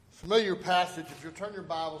Familiar passage. If you'll turn your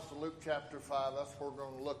Bibles to Luke chapter 5, that's where we're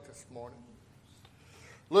going to look this morning.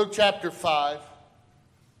 Luke chapter 5.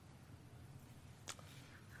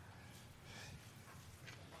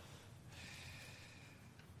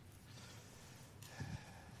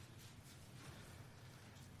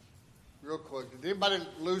 Real quick, did anybody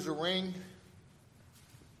lose a ring?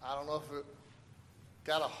 I don't know if it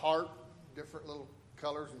got a heart, different little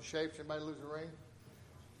colors and shapes. Anybody lose a ring?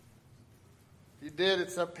 If you did,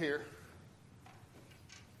 it's up here.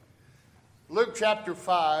 Luke chapter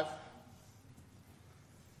 5,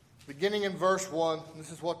 beginning in verse 1,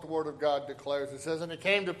 this is what the Word of God declares. It says, "And it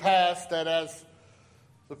came to pass that as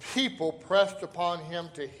the people pressed upon him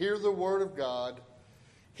to hear the word of God,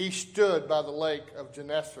 he stood by the lake of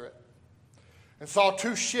Gennesaret, and saw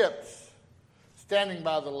two ships standing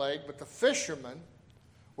by the lake, but the fishermen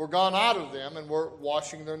were gone out of them and were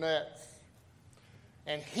washing their nets.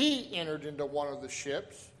 And he entered into one of the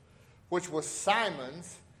ships, which was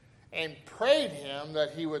Simon's, and prayed him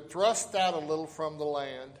that he would thrust out a little from the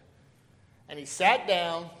land. And he sat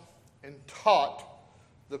down and taught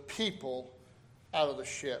the people out of the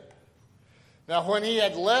ship. Now when he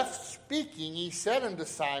had left speaking, he said unto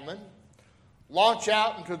Simon, Launch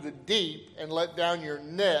out into the deep and let down your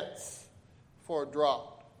nets for a draught.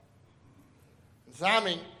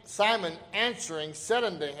 Simon answering said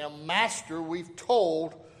unto him, Master, we've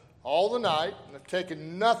toiled all the night and have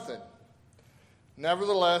taken nothing.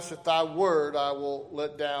 Nevertheless, at thy word I will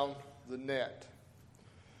let down the net.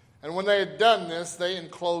 And when they had done this, they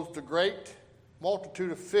enclosed a great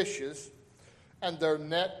multitude of fishes, and their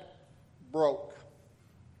net broke.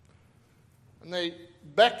 And they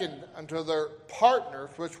beckoned unto their partners,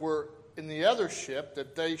 which were in the other ship,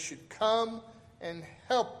 that they should come and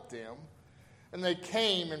help them. And they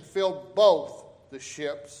came and filled both the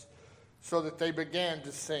ships, so that they began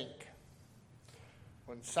to sink.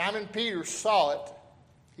 When Simon Peter saw it,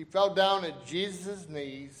 he fell down at Jesus'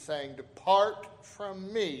 knees, saying, Depart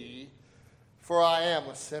from me, for I am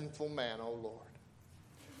a sinful man, O Lord.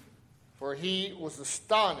 For he was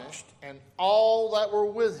astonished, and all that were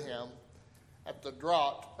with him, at the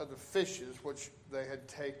draught of the fishes which they had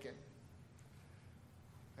taken.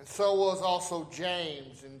 And so was also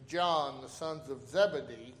James and John, the sons of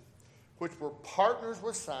Zebedee, which were partners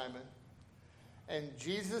with Simon. And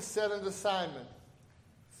Jesus said unto Simon,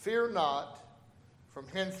 Fear not, from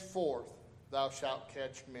henceforth thou shalt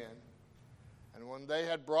catch men. And when they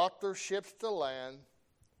had brought their ships to land,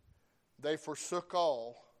 they forsook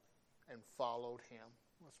all and followed him."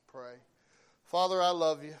 Let's pray. Father, I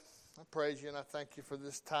love you. I praise you and I thank you for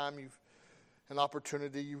this time, an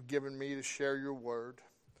opportunity you've given me to share your word.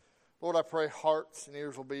 Lord, I pray hearts and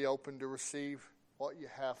ears will be open to receive what you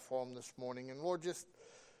have for them this morning. And Lord, just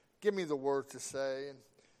give me the words to say. And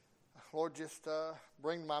Lord, just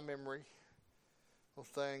bring to my memory those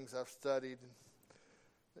things I've studied and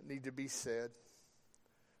that need to be said.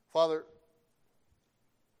 Father,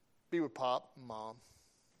 be with Pop and Mom.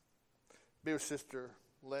 Be with Sister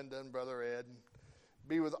Linda and Brother Ed. And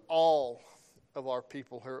be with all of our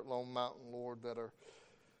people here at Lone Mountain, Lord, that are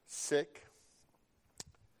sick.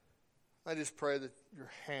 I just pray that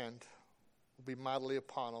your hand will be mightily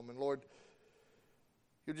upon them. And Lord,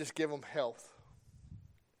 you'll just give them health.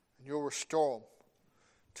 And you'll restore them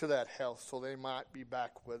to that health so they might be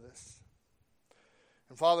back with us.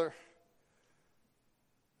 And Father,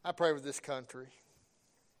 I pray for this country.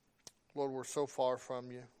 Lord, we're so far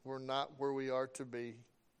from you. We're not where we are to be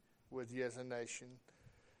with you as a nation.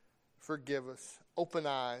 Forgive us. Open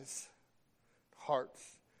eyes,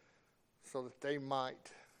 hearts, so that they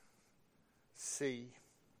might see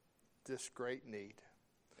this great need.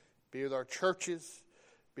 Be with our churches.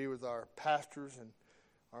 Be with our pastors and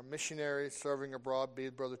our missionaries serving abroad. Be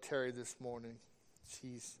with Brother Terry this morning.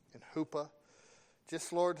 He's in Hoopa.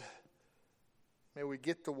 Just, Lord, may we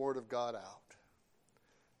get the word of God out.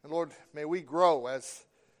 And Lord, may we grow as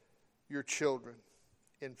your children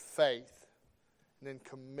in faith and in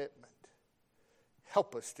commitment.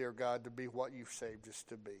 Help us, dear God, to be what you've saved us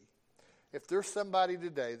to be. If there's somebody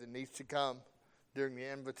today that needs to come during the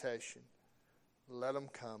invitation, let them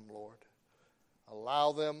come, Lord.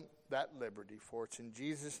 Allow them that liberty, for it's in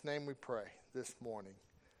Jesus' name we pray this morning.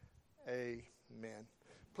 Amen.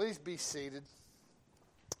 Please be seated.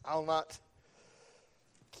 I'll not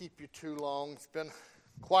keep you too long. It's been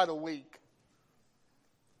quite a week.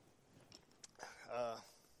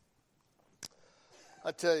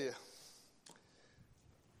 I tell you,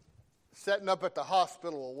 setting up at the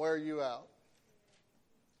hospital will wear you out.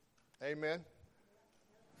 Amen.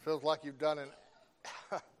 Feels like you've done an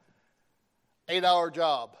 8-hour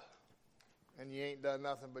job and you ain't done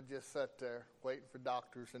nothing but just sit there waiting for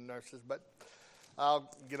doctors and nurses. But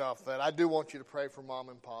I'll get off that. I do want you to pray for Mom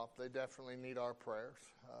and Pop. They definitely need our prayers.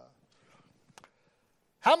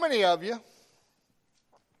 How many of you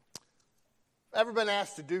ever been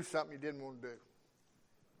asked to do something you didn't want to do?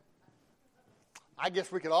 I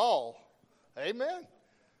guess we could all. Amen.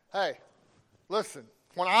 Hey, listen,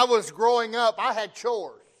 when I was growing up, I had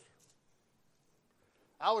chores.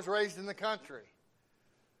 I was raised in the country.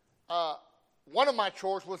 One of my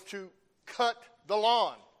chores was to cut the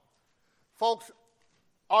lawn. Folks,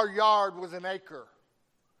 our yard was an acre.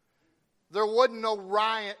 There wasn't no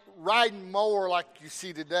riding mower like you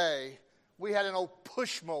see today. We had an old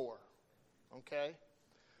push mower, okay?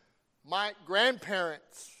 My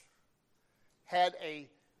grandparents had a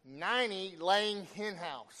 90 laying hen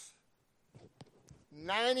house.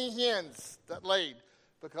 90 hens that laid,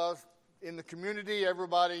 because in the community,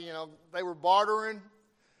 everybody, they were bartering.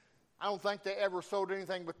 I don't think they ever sold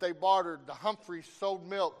anything, but they bartered. The Humphreys sold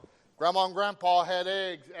milk. Grandma and Grandpa had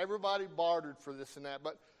eggs. Everybody bartered for this and that.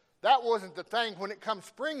 But that wasn't the thing. When it comes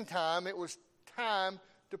springtime, it was time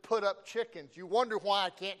to put up chickens. You wonder why I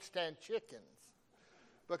can't stand chickens.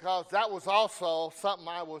 Because that was also something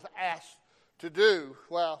I was asked to do.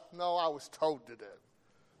 Well, no, I was told to do.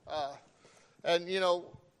 And,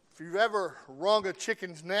 if you've ever wrung a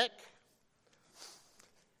chicken's neck,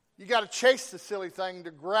 you got to chase the silly thing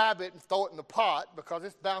to grab it and throw it in the pot because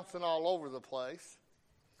it's bouncing all over the place.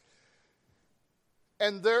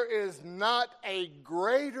 And there is not a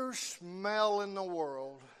greater smell in the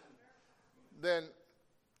world than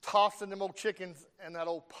tossing them old chickens in that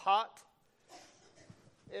old pot.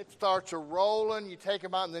 It starts a-rolling, you take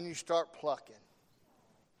them out, and then you start plucking.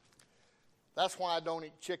 That's why I don't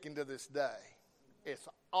eat chicken to this day. It's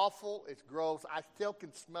awful, it's gross, I still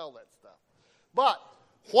can smell that stuff. But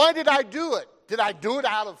why did I do it? Did I do it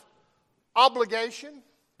out of obligation?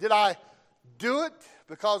 Did I do it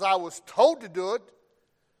because I was told to do it?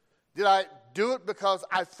 Did I do it because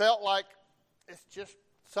I felt like it's just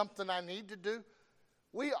something I need to do?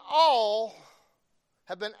 We all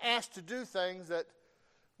have been asked to do things that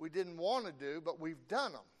we didn't want to do, but we've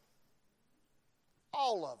done them.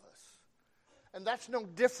 All of us. And that's no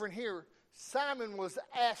different here. Simon was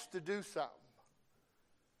asked to do something,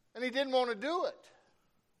 and he didn't want to do it.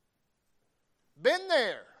 Been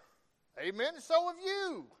there. Amen. And so have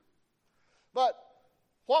you. But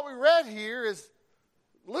what we read here is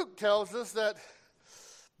Luke tells us that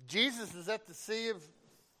Jesus is at the Sea of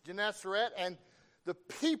Gennesaret, and the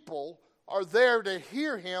people are there to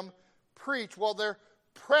hear him preach. Well, they're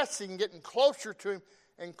pressing, getting closer to him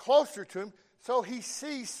and closer to him. So he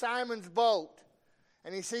sees Simon's boat,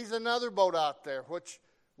 and he sees another boat out there, which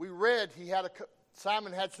we read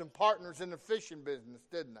Simon had some partners in the fishing business,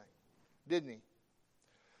 didn't he?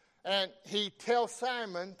 And he tells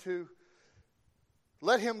Simon to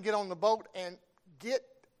let him get on the boat and get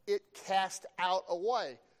it cast out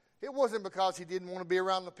away. It wasn't because he didn't want to be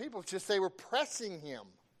around the people. It's just they were pressing him.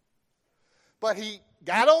 But he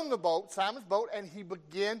got on the boat, Simon's boat, and he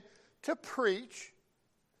began to preach.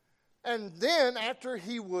 And then after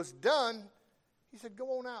he was done, he said,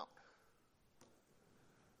 "Go on out."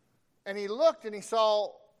 And he looked and he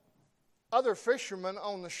saw other fishermen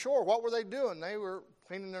on the shore. What were they doing? They were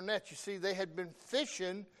cleaning their nets. You see, they had been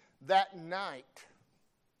fishing that night.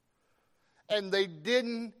 And they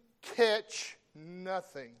didn't catch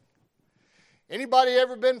nothing. Anybody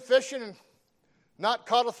ever been fishing and not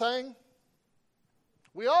caught a thing?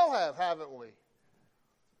 We all have, haven't we?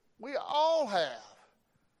 We all have.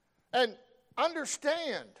 And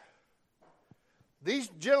understand, these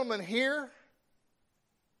gentlemen here,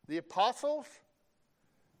 the apostles,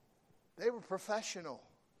 they were professional.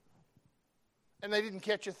 And they didn't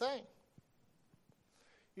catch a thing.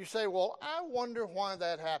 You say, well, I wonder why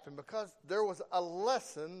that happened. Because there was a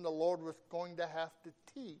lesson the Lord was going to have to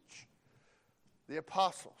teach the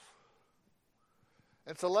apostles.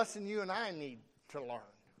 It's a lesson you and I need to learn.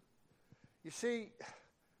 You see,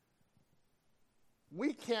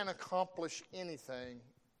 we can't accomplish anything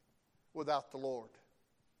without the Lord.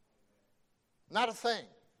 Not a thing.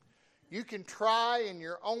 You can try in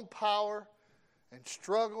your own power and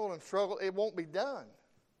struggle. It won't be done.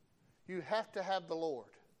 You have to have the Lord.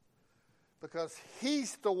 Because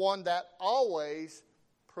he's the one that always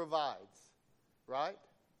provides. Right?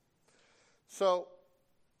 So,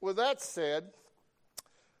 with that said,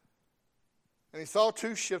 and he saw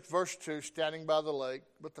two ships, verse 2, standing by the lake.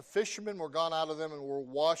 But the fishermen were gone out of them and were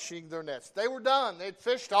washing their nets. They were done. They'd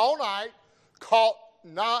fished all night, caught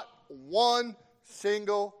not one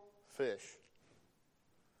single fish.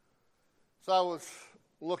 So I was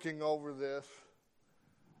looking over this.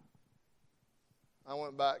 I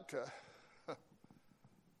went back to,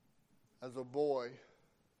 as a boy,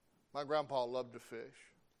 my grandpa loved to fish.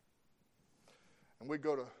 And we'd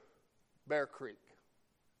go to Bear Creek.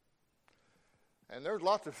 And there's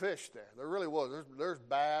lots of fish there. There really was. There's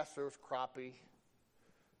bass, there's crappie,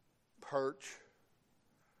 perch.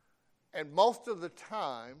 And most of the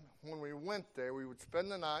time, when we went there, we would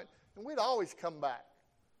spend the night, and we'd always come back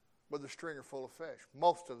with a stringer full of fish,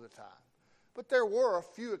 most of the time. But there were a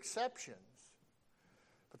few exceptions.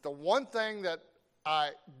 But the one thing that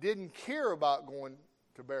I didn't care about going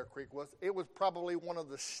to Bear Creek was it was probably one of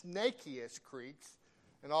the snakiest creeks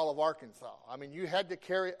in all of Arkansas. I mean, you had to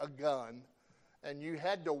carry a gun, and you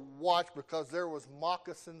had to watch because there was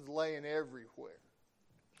moccasins laying everywhere.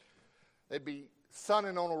 They'd be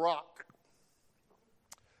sunning on a rock.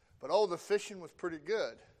 But, the fishing was pretty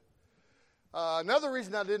good. Another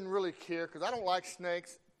reason I didn't really care, because I don't like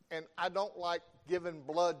snakes, and I don't like giving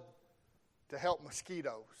blood to help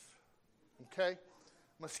mosquitoes. Okay?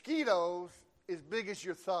 Mosquitoes as big as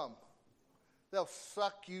your thumb. They'll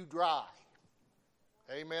suck you dry.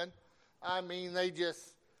 Amen? I mean, they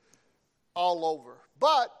just all over.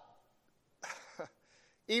 But,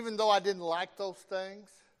 even though I didn't like those things,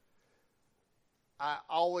 I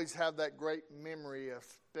always have that great memory of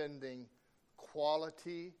spending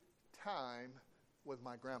quality time with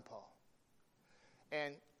my grandpa.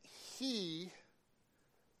 And he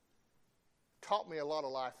taught me a lot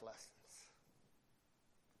of life lessons.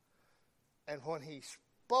 And when he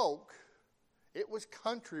spoke, it was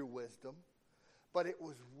country wisdom, but it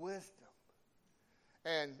was wisdom.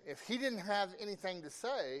 And if he didn't have anything to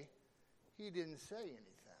say, he didn't say anything.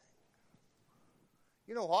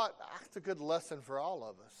 You know what? That's a good lesson for all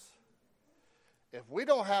of us. If we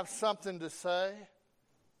don't have something to say,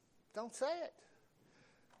 don't say it.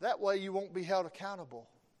 That way you won't be held accountable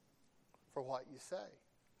for what you say.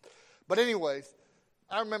 But anyways,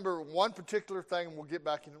 I remember one particular thing, and we'll get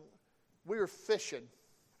back in. We were fishing,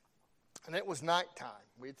 and it was nighttime.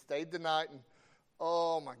 We had stayed the night, and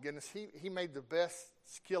oh my goodness, he made the best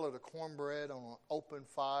skillet of cornbread on an open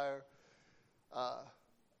fire,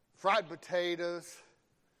 fried potatoes,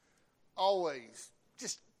 always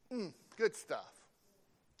just good stuff.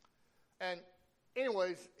 And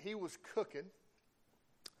anyways, he was cooking,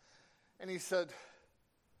 and he said,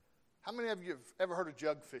 how many of you have ever heard of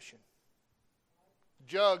jug fishing?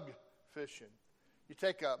 Jug fishing. You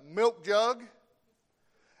take a milk jug,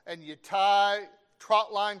 and you tie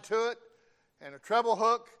trot line to it, and a treble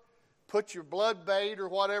hook, put your blood bait or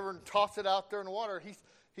whatever, and toss it out there in the water.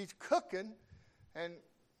 He's cooking, and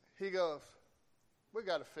he goes, we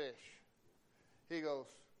got to fish. He goes,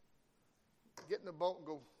 get in the boat and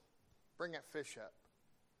go bring that fish up.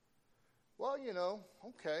 Well,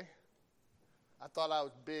 okay. I thought I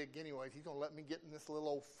was big anyways. He's going to let me get in this little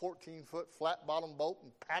old 14-foot flat-bottom boat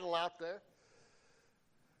and paddle out there.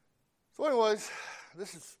 So anyways,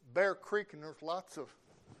 this is Bear Creek, and there's lots of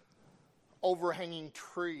overhanging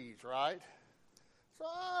trees, right? So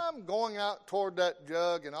I'm going out toward that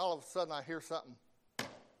jug, and all of a sudden I hear something.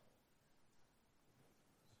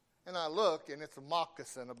 And I look, and it's a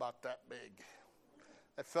moccasin about that big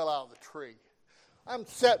that fell out of the tree. I'm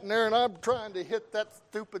sitting there, and I'm trying to hit that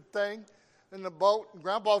stupid thing in the boat. And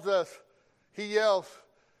Grandpa says, he yells,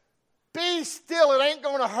 be still, it ain't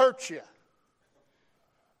going to hurt you.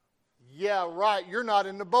 Yeah, right, you're not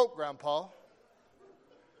in the boat, Grandpa.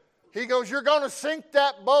 He goes, you're going to sink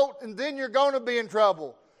that boat, and then you're going to be in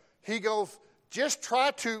trouble. He goes, just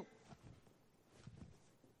try to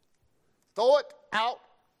throw it out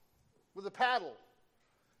with a paddle.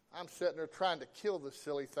 I'm sitting there trying to kill this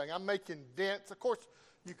silly thing. I'm making dents. Of course,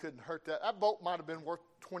 you couldn't hurt that. That boat might have been worth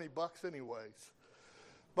 $20 anyways.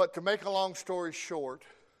 But to make a long story short,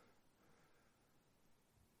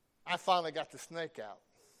 I finally got the snake out.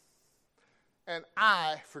 And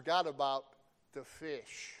I forgot about the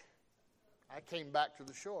fish. I came back to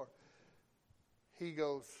the shore. He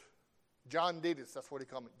goes, John Detus, that's what he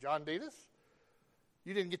called me. John Detus,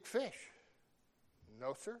 you didn't get the fish.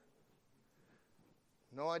 No, sir.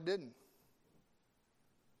 No, I didn't.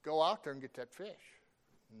 Go out there and get that fish.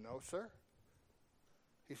 No, sir.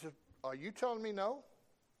 He said, are you telling me no?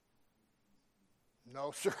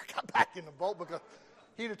 No, sir. I got back in the boat because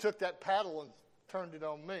he'd have took that paddle and turned it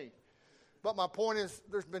on me. But my point is,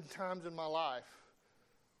 there's been times in my life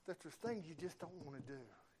that there's things you just don't want to do.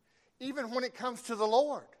 Even when it comes to the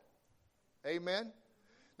Lord. Amen?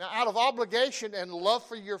 Now, out of obligation and love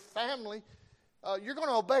for your family, you're going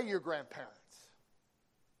to obey your grandparents.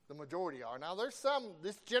 The majority are. Now, there's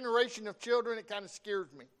this generation of children, it kind of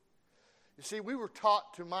scares me. You see, we were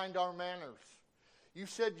taught to mind our manners. You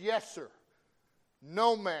said, yes, sir.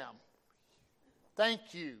 No, ma'am.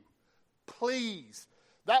 Thank you. Please.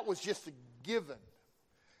 That was just a given.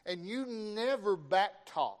 And you never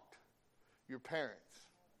back-talked your parents.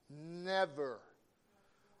 Never.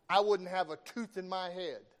 I wouldn't have a tooth in my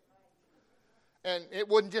head. And it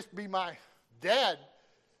wouldn't just be my dad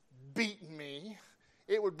beating me.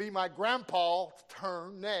 It would be my grandpa's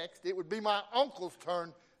turn next. It would be my uncle's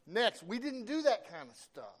turn next. We didn't do that kind of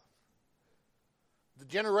stuff. The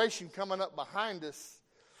generation coming up behind us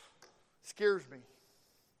scares me.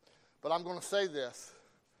 But I'm going to say this.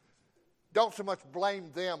 Don't so much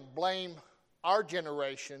blame them. Blame our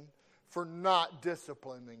generation for not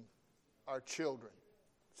disciplining our children.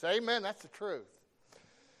 Say amen. That's the truth.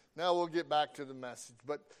 Now we'll get back to the message.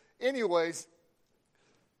 But anyways,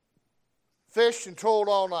 fished and toiled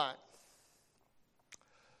all night.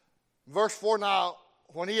 Verse 4, now,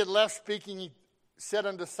 when he had left speaking, he said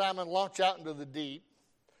unto Simon, launch out into the deep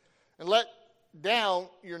and let down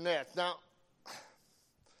your nets. Now,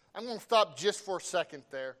 I'm going to stop just for a second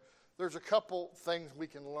there. There's a couple things we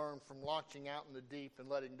can learn from launching out in the deep and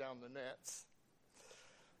letting down the nets.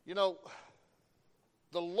 You know,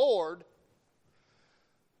 the Lord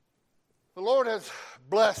has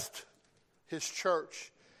blessed his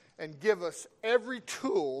church and give us every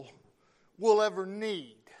tool we'll ever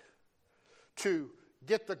need to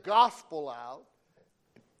get the gospel out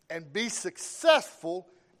and be successful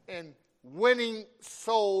in winning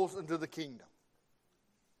souls into the kingdom.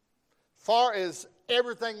 Far as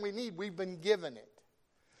everything we need, we've been given it.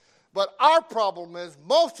 But our problem is,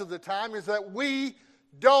 most of the time, is that we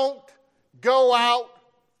don't go out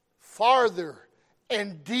farther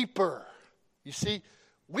and deeper. You see,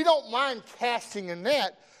 we don't mind casting a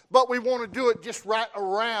net, but we want to do it just right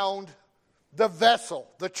around the vessel,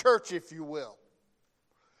 the church, if you will.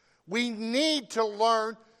 We need to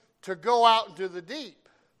learn to go out into the deep.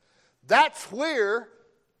 That's where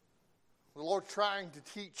the Lord's trying to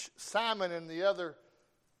teach Simon and the other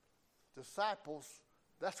disciples,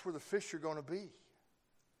 that's where the fish are going to be.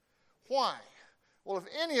 Why? Well, if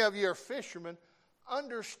any of you are fishermen,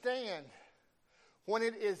 understand when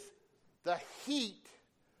it is the heat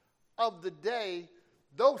of the day,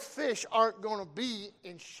 those fish aren't going to be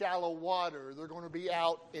in shallow water. They're going to be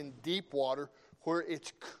out in deep water where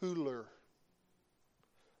it's cooler.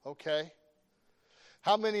 Okay?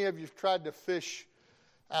 How many of you have tried to fish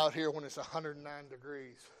out here when it's 109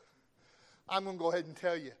 degrees? I'm going to go ahead and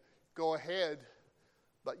tell you, go ahead,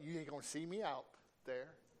 but you ain't going to see me out there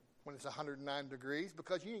when it's 109 degrees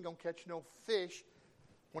because you ain't going to catch no fish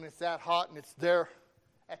when it's that hot and it's there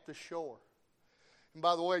at the shore. And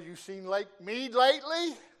by the way, you seen Lake Mead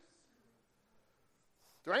lately?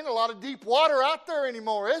 There ain't a lot of deep water out there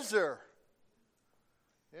anymore, is there?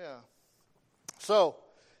 Yeah. So,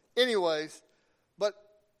 anyways, but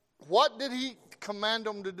what did he command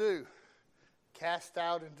them to do? Cast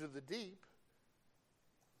out into the deep.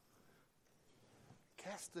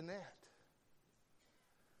 Cast the net.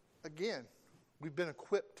 Again, we've been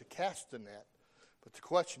equipped to cast the net, but the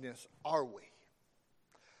question is, are we?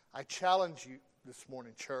 I challenge you this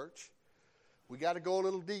morning, church. We got to go a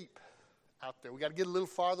little deep out there. We got to get a little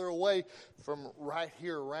farther away from right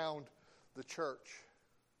here around the church.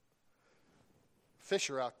 Fish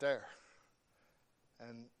are out there,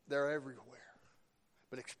 and they're everywhere,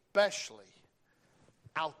 but especially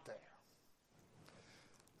out there.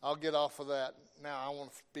 I'll get off of that. Now I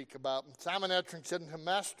want to speak about Simon answering said unto him,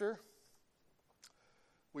 Master,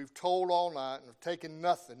 we've toiled all night and have taken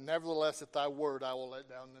nothing. Nevertheless, at thy word I will let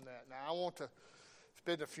down the net. Now I want to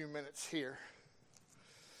spend a few minutes here.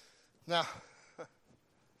 Now,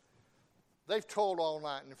 they've toiled all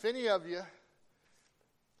night. And if any of you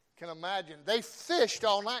can imagine, they fished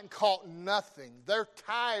all night and caught nothing. They're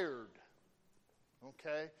tired.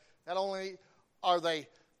 Okay? Not only are they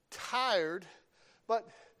tired, but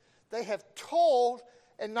they have toiled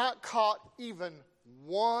and not caught even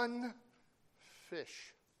one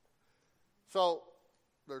fish. So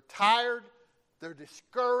they're tired, they're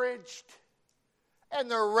discouraged, and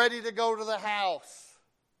they're ready to go to the house.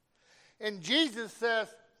 And Jesus says,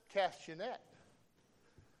 cast your net.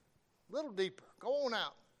 A little deeper. Go on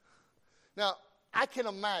out. Now, I can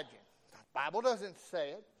imagine, the Bible doesn't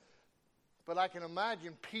say it, but I can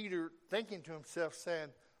imagine Peter thinking to himself, saying,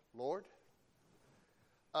 Lord,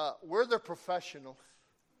 we're the professionals.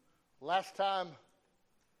 Last time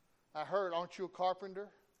I heard, aren't you a carpenter?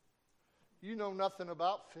 You know nothing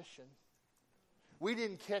about fishing. We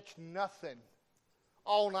didn't catch nothing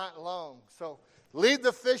all night long. So leave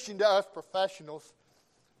the fishing to us professionals.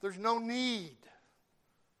 There's no need.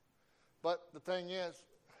 But the thing is,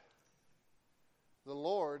 the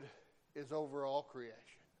Lord is over all creation.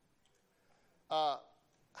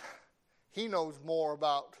 He knows more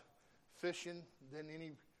about fishing than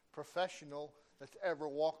any professional that's ever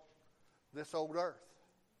walked this old earth.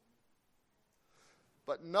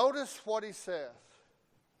 But notice what he says.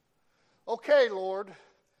 Okay, Lord,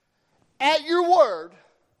 at your word,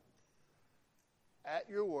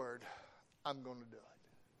 I'm going to do it.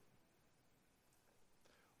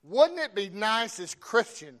 Wouldn't it be nice as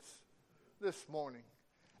Christians this morning,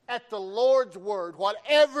 at the Lord's word,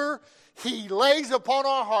 whatever he lays upon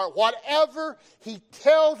our heart, whatever he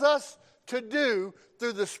tells us to do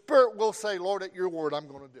through the Spirit, we'll say, Lord, at your word, I'm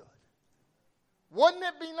going to do it. Wouldn't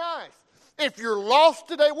it be nice? If you're lost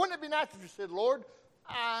today, wouldn't it be nice if you said, Lord,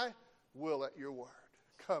 I will at your word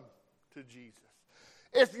come to Jesus.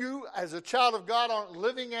 If you, as a child of God, aren't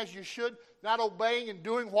living as you should, not obeying and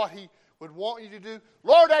doing what he would want you to do,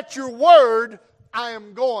 Lord, at your word, I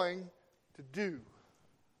am going to do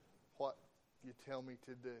what you tell me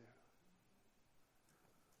to do.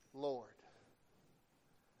 Lord,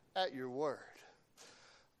 at your word,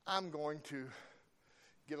 I'm going to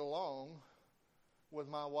get along with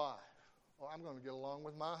my wife, or I'm going to get along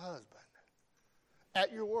with my husband.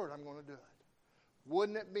 At your word, I'm going to do it.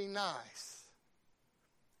 Wouldn't it be nice?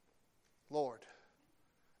 Lord,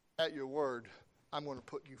 at your word, I'm going to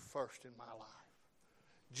put you first in my life.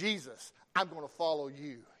 Jesus, I'm going to follow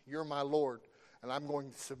you. You're my Lord, and I'm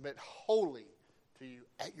going to submit wholly to you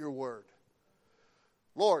at your word.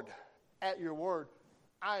 Lord, at your word,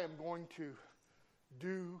 I am going to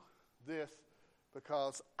do this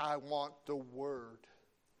because I want the word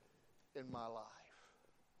in my life.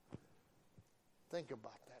 Think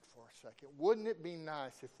about that for a second. Wouldn't it be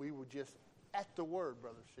nice if we would just, at the word,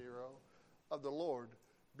 Brother Ciro, of the Lord,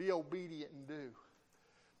 be obedient and do?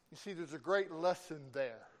 You see, there's a great lesson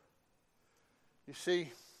there. You see,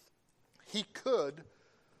 he could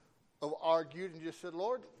have argued and just said,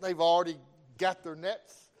 Lord, they've already got their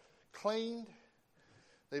nets cleaned.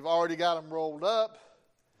 They've already got them rolled up.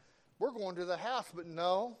 We're going to the house. But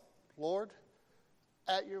no, Lord,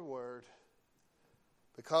 at your word,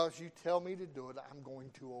 because you tell me to do it, I'm going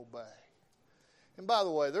to obey. And by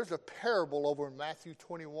the way, there's a parable over in Matthew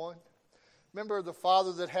 21. Remember the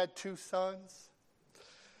father that had two sons?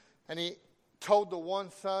 And he told the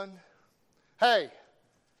one son, hey,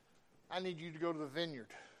 I need you to go to the vineyard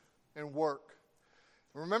and work.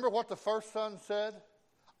 Remember what the first son said?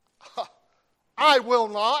 I will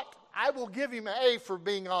not. I will give him an A for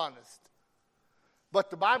being honest. But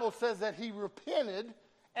the Bible says that he repented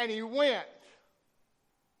and he went.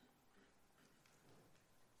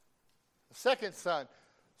 The second son,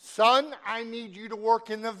 son, I need you to work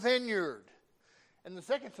in the vineyard. And the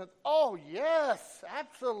second son, oh yes,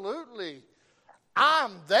 absolutely.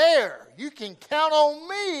 I'm there. You can count on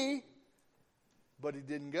me. But he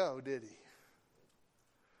didn't go, did he?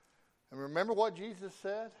 And remember what Jesus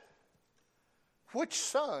said? Which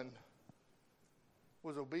son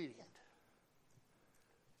was obedient?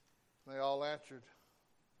 They all answered,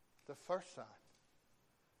 the first son.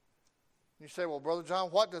 You say, well, Brother John,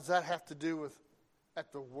 what does that have to do with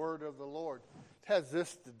at the word of the Lord? It has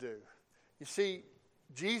this to do. You see,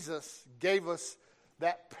 Jesus gave us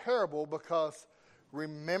that parable because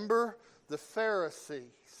remember the Pharisees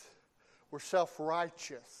were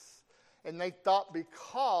self-righteous. And they thought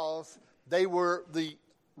because they were the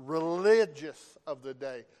religious of the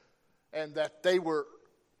day and that they were,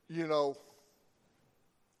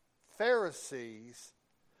 Pharisees,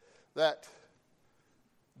 that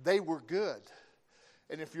they were good.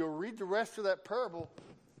 And if you'll read the rest of that parable,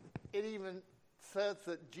 it even says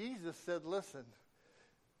that Jesus said, listen,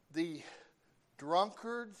 the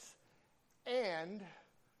drunkards and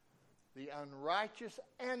the unrighteous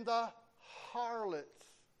and the harlots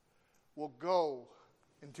will go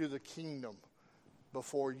into the kingdom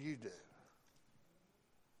before you do.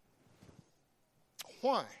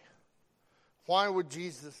 Why? Why would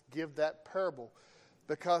Jesus give that parable?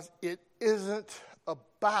 Because it isn't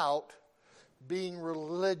about being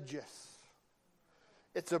religious.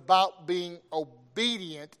 It's about being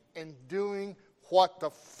obedient and doing what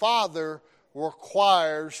the Father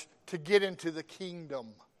requires to get into the kingdom.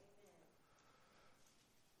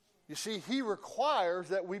 You see, he requires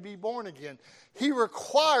that we be born again. He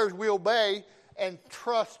requires we obey and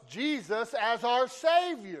trust Jesus as our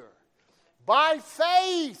Savior. By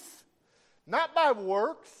faith. Not by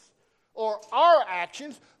works or our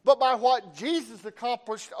actions, but by what Jesus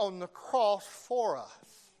accomplished on the cross for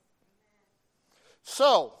us.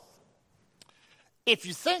 So, if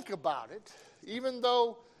you think about it, even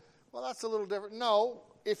though, well, that's a little different. No,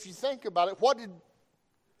 if you think about it, what did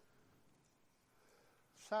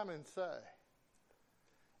Simon say?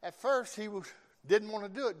 At first, he didn't want to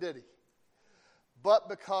do it, did he? But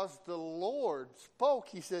because the Lord spoke,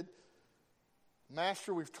 he said,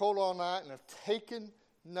 Master, we've toiled all night and have taken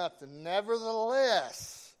nothing.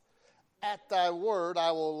 Nevertheless, at thy word,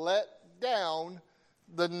 I will let down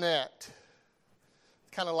the net.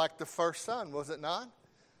 Kind of like the first son, was it not?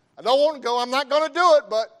 I don't want to go. I'm not going to do it.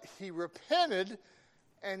 But he repented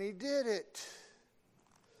and he did it.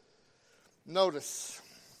 Notice.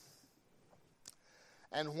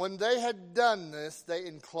 And when they had done this, they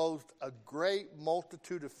enclosed a great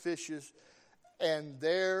multitude of fishes, and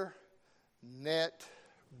their net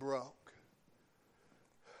broke.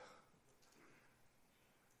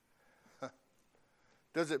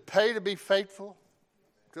 Does it pay to be faithful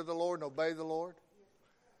to the Lord and obey the Lord?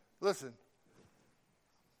 Listen,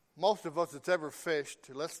 most of us that's ever fished,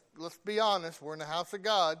 let's be honest, we're in the house of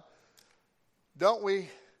God. Don't we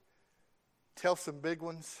tell some big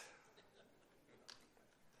ones?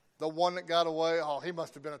 The one that got away, oh, he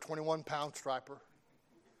must have been a 21-pound striper.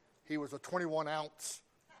 He was a 21-ounce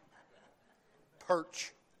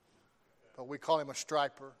perch, but we call him a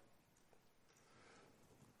striper.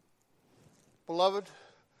 Beloved,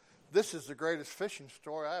 this is the greatest fishing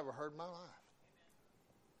story I ever heard in my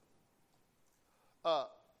life.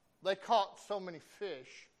 They caught so many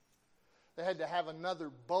fish, they had to have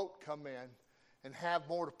another boat come in and have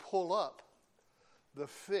more to pull up the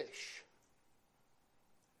fish.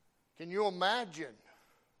 Can you imagine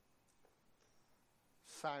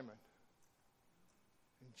Simon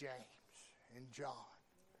and James and John?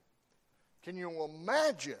 Can you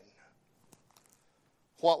imagine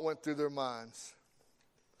what went through their minds?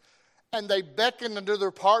 And they beckoned unto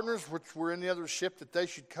their partners, which were in the other ship, that they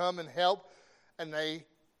should come and help. And they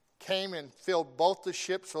came and filled both the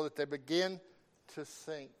ships so that they began to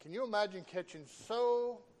sink. Can you imagine catching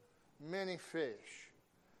so many fish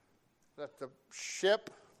that the ship,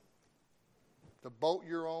 the boat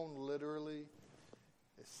you're on, literally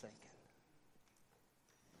is sinking?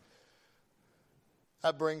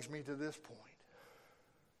 That brings me to this point.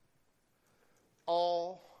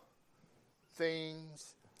 All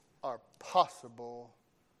things are possible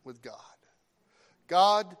with God.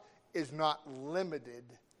 God is not limited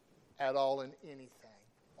at all in anything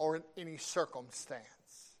or in any circumstance.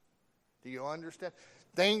 Do you understand?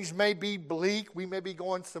 Things may be bleak. We may be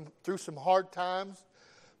going through some hard times.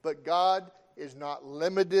 But God is not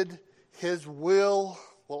limited. His will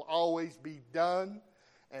always be done.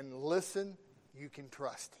 And listen, you can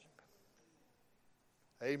trust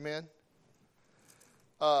Him. Amen.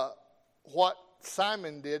 What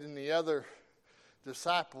Simon did and the other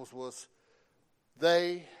disciples was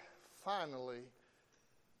they finally,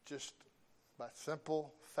 just by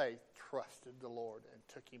simple faith, trusted the Lord and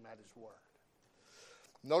took Him at His word.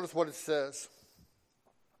 Notice what it says.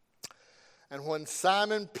 And when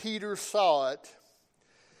Simon Peter saw it,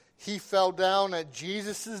 he fell down at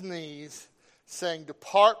Jesus' knees, saying,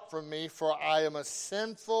 "Depart from me, for I am a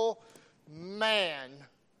sinful man,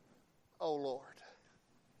 O Lord."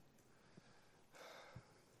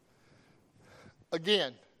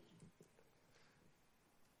 Again,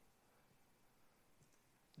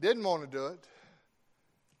 didn't want to do it,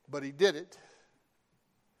 but he did it.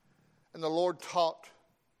 And the Lord taught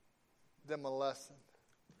them a lesson.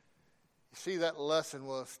 You see, that lesson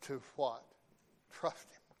was to what?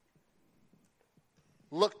 Trust Him.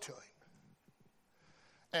 Look to Him.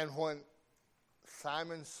 And when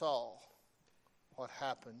Simon saw what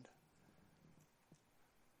happened,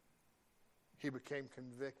 he became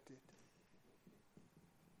convicted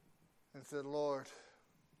and said, "Lord,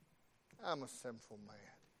 I'm a sinful man."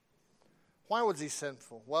 Why was he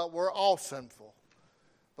sinful? Well, we're all sinful.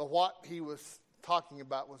 But what he was talking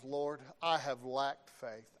about was, "Lord, I have lacked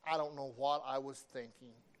faith. I don't know what I was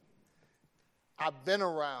thinking. I've been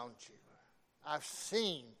around you. I've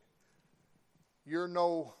seen you're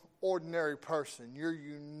no ordinary person. You're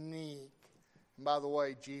unique." And by the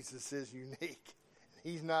way, Jesus is unique.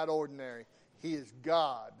 He's not ordinary. He is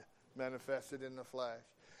God manifested in the flesh.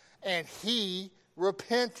 And he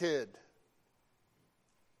repented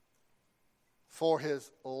for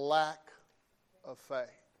his lack of faith.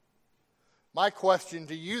 My question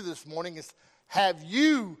to you this morning is, have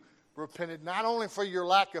you repented not only for your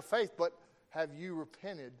lack of faith, but have you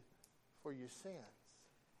repented for your sins?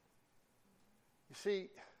 You see,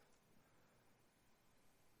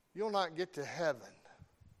 you'll not get to heaven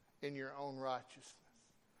in your own righteousness.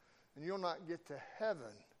 And you'll not get to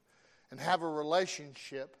heaven and have a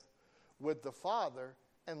relationship with the Father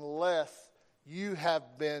unless you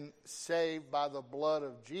have been saved by the blood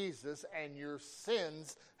of Jesus and your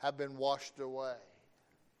sins have been washed away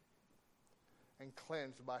and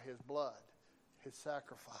cleansed by His blood, His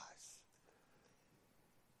sacrifice.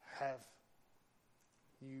 Have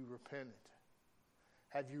you repented?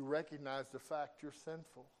 Have you recognized the fact you're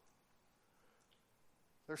sinful?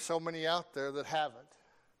 There's so many out there that haven't.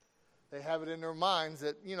 They have it in their minds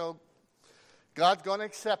that, God's going to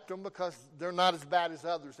accept them because they're not as bad as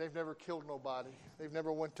others. They've never killed nobody. They've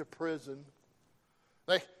never went to prison.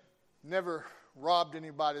 They never robbed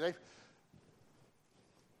anybody. They've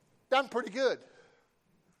done pretty good.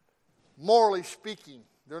 Morally speaking,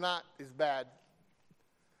 they're not as bad.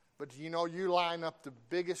 But you line up the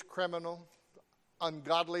biggest criminal,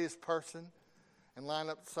 ungodliest person, and line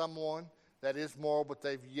up someone that is moral, but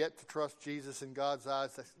they've yet to trust Jesus in God's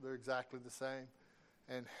eyes. They're exactly the same.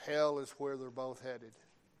 And hell is where they're both headed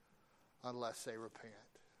unless they repent.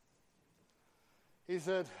 He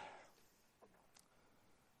said,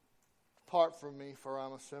 "Depart from me, for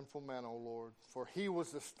I'm a sinful man, O Lord." For he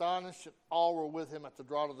was astonished, and all were with him at the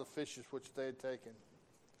draught of the fishes which they had taken.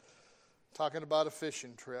 Talking about a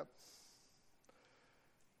fishing trip.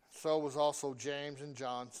 So was also James and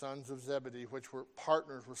John, sons of Zebedee, which were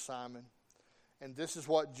partners with Simon. And this is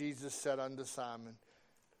what Jesus said unto Simon,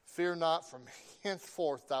 "Fear not, from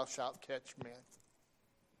henceforth thou shalt catch men."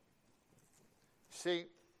 See,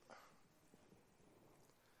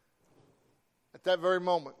 at that very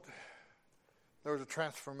moment, there was a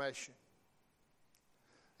transformation.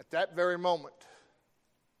 At that very moment,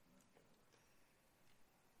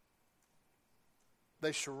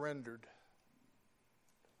 they surrendered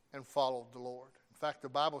and followed the Lord. In fact, the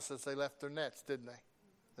Bible says they left their nets, didn't they?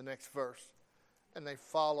 The next verse. And they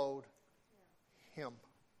followed him.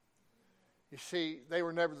 You see, they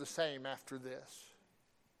were never the same after this.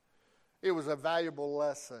 It was a valuable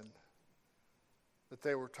lesson that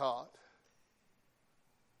they were taught.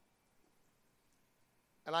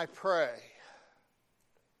 And I pray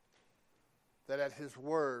that at his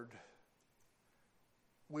word,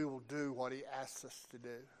 we will do what he asks us to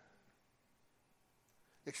do,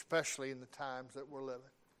 especially in the times that we're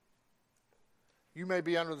living. You may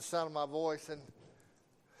be under the sound of my voice and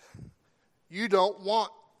you don't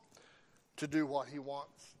want to do what he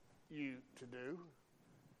wants you to do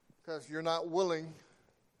because you're not willing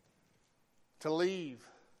to leave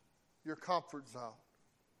your comfort zone.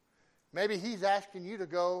 Maybe he's asking you to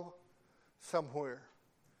go somewhere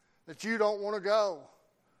that you don't want to go.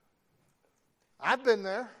 I've been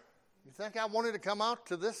there. You think I wanted to come out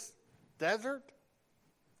to this desert?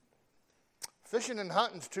 Fishing and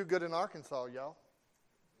hunting's too good in Arkansas, y'all.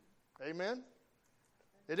 Amen?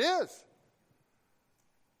 It is.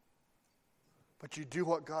 But you do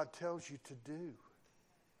what God tells you to do.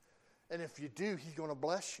 And if you do, he's going to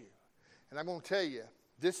bless you. And I'm going to tell you,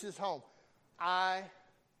 this is home. I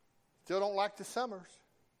still don't like the summers.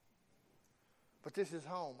 But this is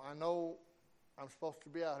home. I know I'm supposed to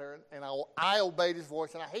be out here. And I obeyed his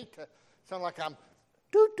voice. And I hate to sound like I'm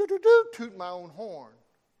tooting my own horn.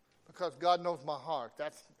 Because God knows my heart.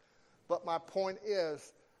 But my point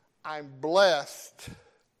is, I'm blessed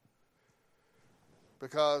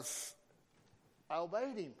because I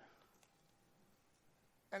obeyed him.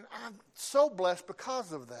 And I'm so blessed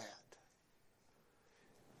because of that.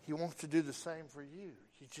 He wants to do the same for you.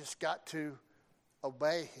 You just got to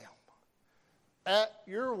obey him. At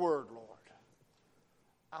your word, Lord,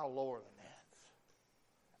 I'll lower the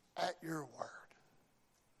nets. At your word.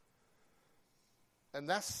 And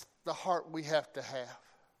that's the heart we have to have.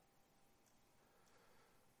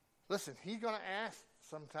 Listen, he's going to ask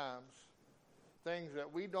sometimes things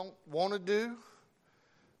that we don't want to do.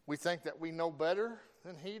 We think that we know better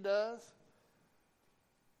than he does.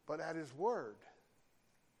 But at his word,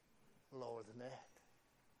 lower the net.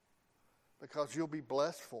 Because you'll be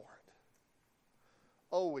blessed for it.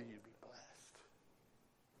 Oh, will you be blessed?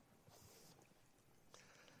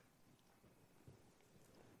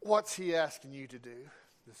 What's he asking you to do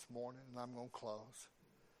this morning? And I'm going to close.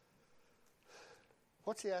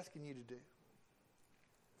 What's he asking you to do?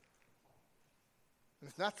 And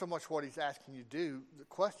it's not so much what he's asking you to do. The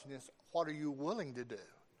question is, what are you willing to do?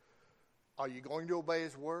 Are you going to obey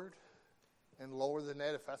his word and lower the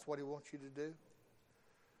net if that's what he wants you to do?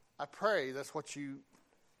 I pray that's what you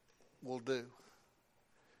will do.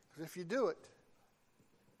 Because if you do it,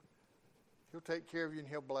 he'll take care of you and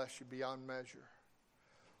he'll bless you beyond measure.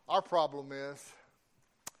 Our problem is,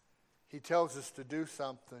 he tells us to do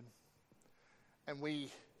something, and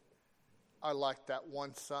we are like that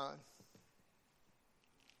one son.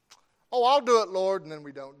 Oh, I'll do it, Lord, and then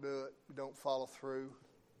we don't do it. We don't follow through.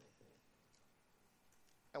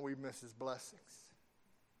 And we miss his blessings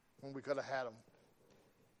when we could have had them.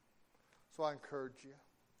 So I encourage you,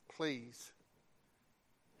 please,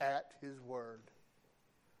 at his word,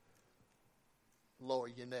 lower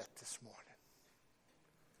your net this morning.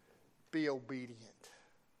 Be obedient.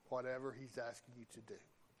 whatever He's asking you to do.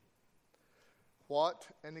 What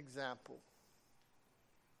an example.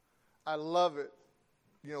 I love it.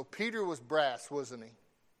 You know, Peter was brass, wasn't he?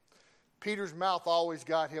 Peter's mouth always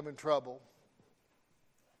got him in trouble.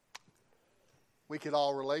 We could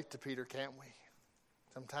all relate to Peter, can't we?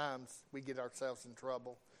 Sometimes we get ourselves in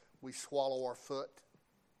trouble. We swallow our foot.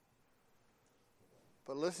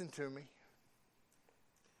 But listen to me.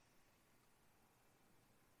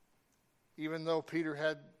 Even though Peter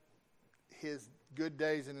had his good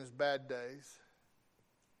days and his bad days,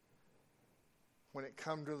 when it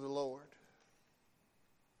come to the Lord,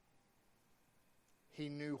 he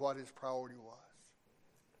knew what his priority was.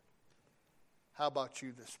 How about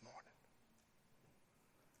you this morning?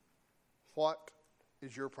 What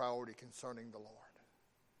is your priority concerning the Lord?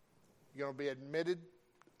 You're going to be admitted,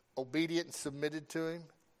 obedient, and submitted to Him?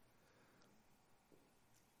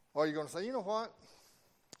 Or are you going to say, you know what?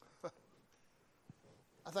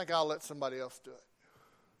 I think I'll let somebody else do it.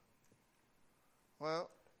 Well,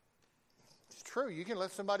 it's true. You can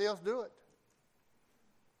let somebody else do it.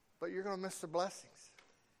 But you're going to miss the blessings.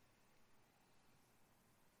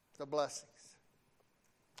 The blessings.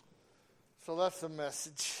 So that's the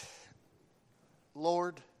message.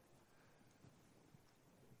 Lord,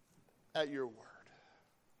 at your word,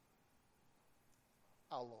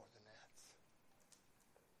 I'll lower the nets.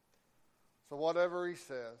 So whatever He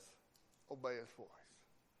says, obey His voice.